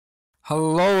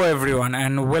Hello everyone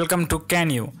and welcome to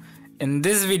𝗀𝗄𝗃. In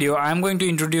this video I am going to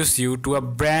introduce you to a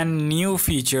brand new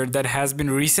feature that has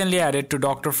been recently added to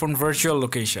dr.fone virtual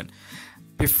location.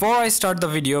 Before I start the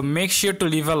video, make sure to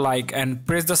leave a like and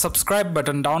press the subscribe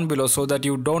button down below so that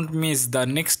you don't miss the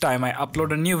next time I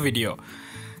upload a new video.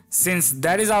 Since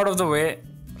that is out of the way,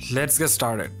 let's get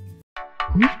started.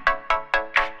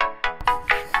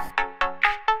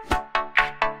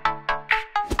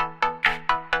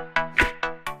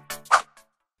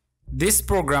 This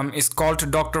program is called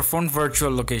dr.fone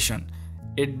virtual location.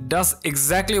 It does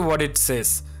exactly what it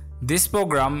says. This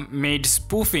program made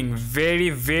spoofing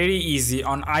very easy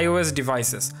on iOS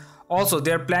devices. Also,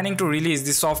 they are planning to release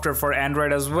the software for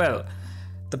Android as well.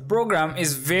 The program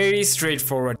is very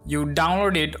straightforward. You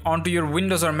download it onto your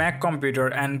Windows or Mac computer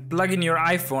and plug in your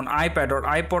iPhone, iPad or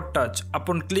iPod Touch.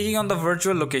 Upon clicking on the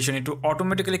virtual location, it will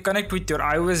automatically connect with your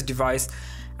iOS device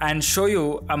and show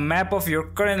you a map of your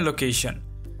current location.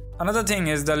 Another thing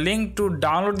is the link to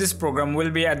download this program will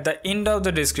be at the end of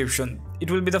the description. It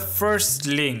will be the first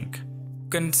link. You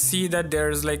can see that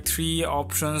there's like three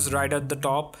options right at the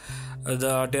top.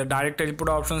 The direct teleport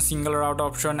option, single route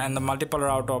option and the multiple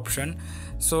route option.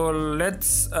 So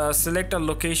let's select a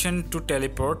location to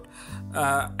teleport.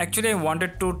 Actually I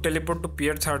wanted to teleport to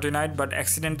Pier 39 but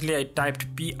accidentally I typed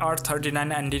PR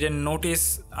 39 and didn't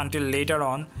notice until later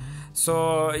on.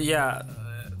 So yeah,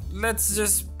 let's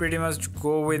just pretty much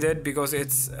go with it because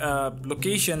it's a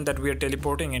location that we are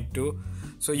teleporting into.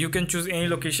 So you can choose any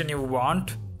location you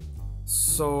want.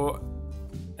 So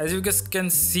as you guys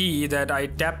can see that I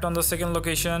tapped on the second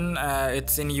location,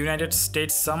 it's in United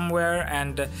States somewhere,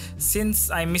 and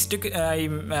since I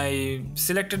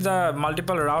selected the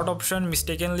multiple route option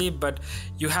mistakenly, but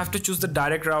you have to choose the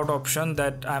direct route option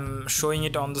that I'm showing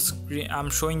it on the screen. I'm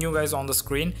showing you guys on the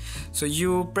screen. So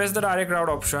you press the direct route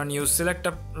option, you select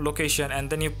a location and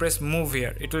then you press move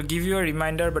here. It will give you a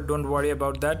reminder, but don't worry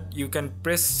about that. You can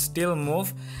press still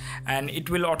move and it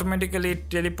will automatically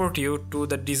teleport you to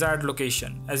the desired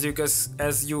location. As you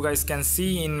guys can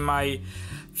see in my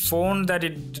phone that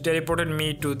it teleported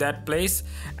me to that place.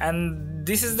 And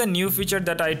this is the new feature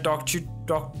that I talked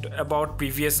about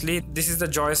previously. This is the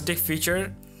joystick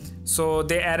feature. So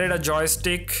they added a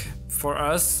joystick for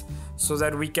us so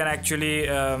that we can actually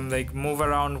move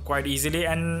around quite easily.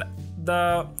 And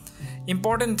the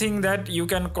important thing that you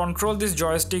can control this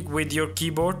joystick with your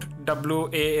keyboard,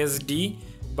 WASD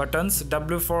buttons.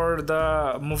 W for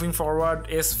the moving forward,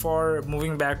 S for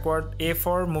moving backward, A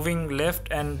for moving left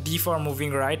and D for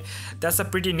moving right. That's a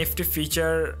pretty nifty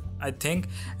feature, I think.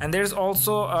 And there's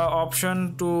also an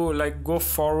option to go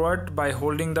forward by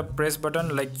holding the press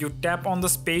button. Like you tap on the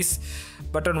space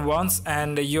button once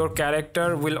and your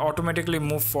character will automatically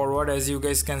move forward, as you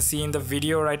guys can see in the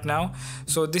video right now.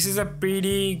 So this is a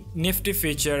pretty nifty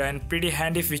feature and pretty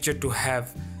handy feature to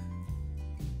have.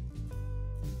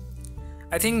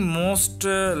 I think most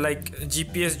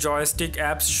GPS joystick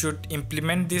apps should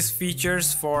implement these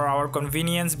features for our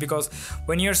convenience, because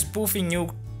when you're spoofing you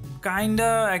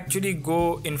kinda actually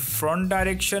go in front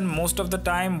direction most of the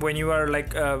time when you are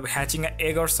hatching an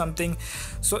egg or something.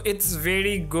 So it's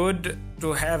very good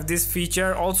to have this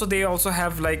feature. Also they also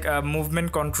have a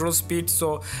movement control speed,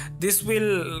 so this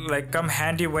will come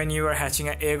handy when you are hatching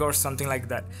an egg or something like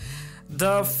that.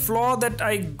 The flaw that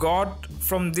I got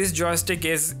from this joystick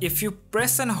is if you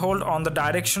press and hold on the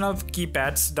directional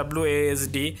keypads,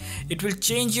 WASD, it will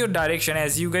change your direction.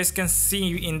 As you guys can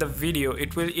see in the video,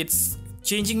 it's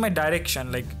changing my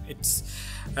direction, it's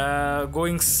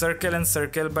going circle and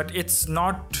circle, but it's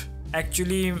not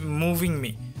actually moving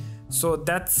me. So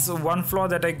that's one flaw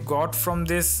that I got from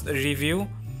this review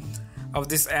of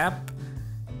this app.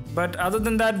 But other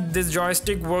than that, this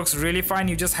joystick works really fine.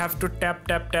 You just have to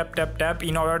tap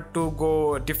in order to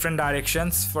go different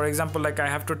directions. For example, I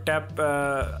have to tap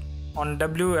on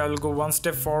W, I will go one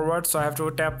step forward, so I have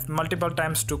to tap multiple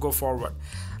times to go forward.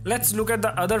 Let's look at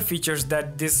the other features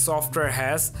that this software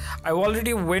has. I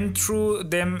already went through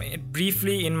them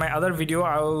briefly in my other video.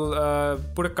 I will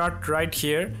put a cut right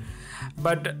here.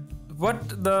 But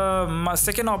what the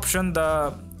second option,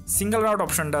 the single route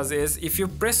option, does is if you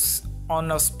press on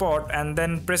a spot and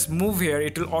then press move here,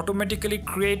 it will automatically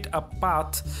create a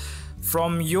path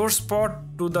from your spot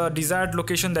to the desired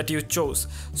location that you chose.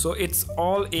 So it's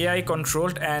all AI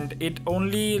controlled and it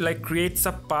only creates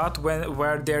a path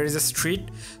where there is a street.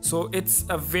 So it's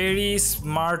a very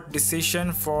smart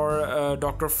decision for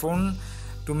dr.fone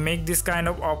to make this kind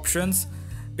of options.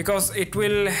 because it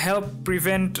will help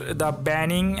prevent the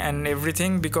banning and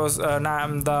everything, because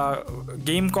the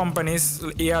game companies,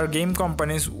 AR game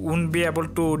companies, won't be able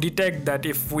to detect that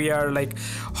if we are like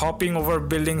hopping over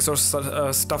buildings or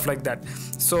stuff like that.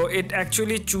 So it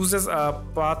actually chooses a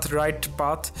path, right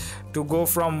path, to go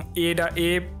from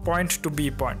A point to B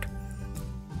point.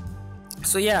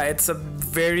 So yeah, it's a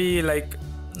very like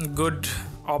good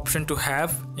option to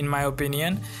have in my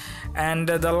opinion. And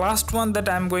the last one that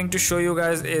I'm going to show you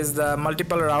guys is the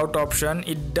multiple route option.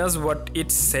 It does what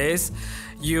it says.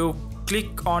 You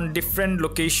click on different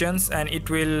locations and it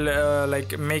will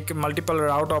like make multiple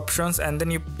route options, and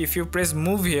then if you press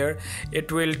move here,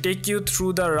 it will take you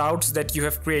through the routes that you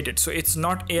have created. So it's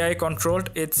not AI controlled,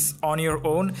 it's on your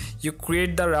own. You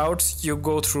create the routes, you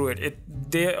go through it.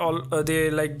 They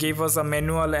like gave us a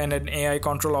manual and an AI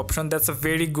control option. That's a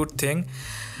very good thing.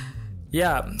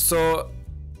 Yeah, so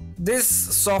this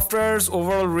software's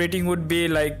overall rating would be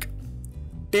like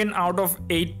 10 out of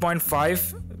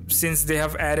 8.5, since they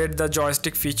have added the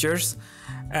joystick features.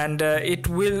 And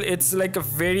it's like a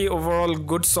very overall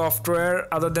good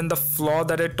software, other than the flaw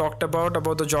that I talked about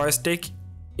the joystick.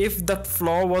 If that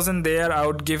flaw wasn't there, I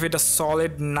would give it a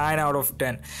solid 9 out of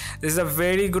 10. This is a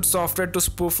very good software to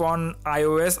spoof on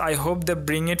iOS. I hope they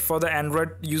bring it for the Android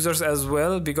users as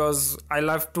well, because I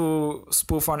love to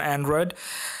spoof on Android.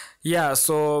 Yeah,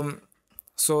 so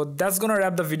that's gonna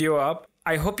wrap the video up.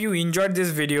 I hope you enjoyed this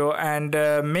video, and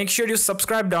make sure you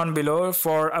subscribe down below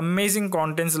for amazing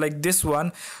contents like this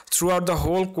one throughout the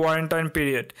whole quarantine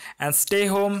period. And stay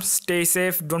home, stay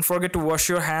safe, don't forget to wash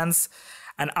your hands,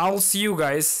 and I'll see you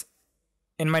guys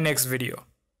in my next video.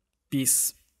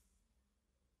 Peace.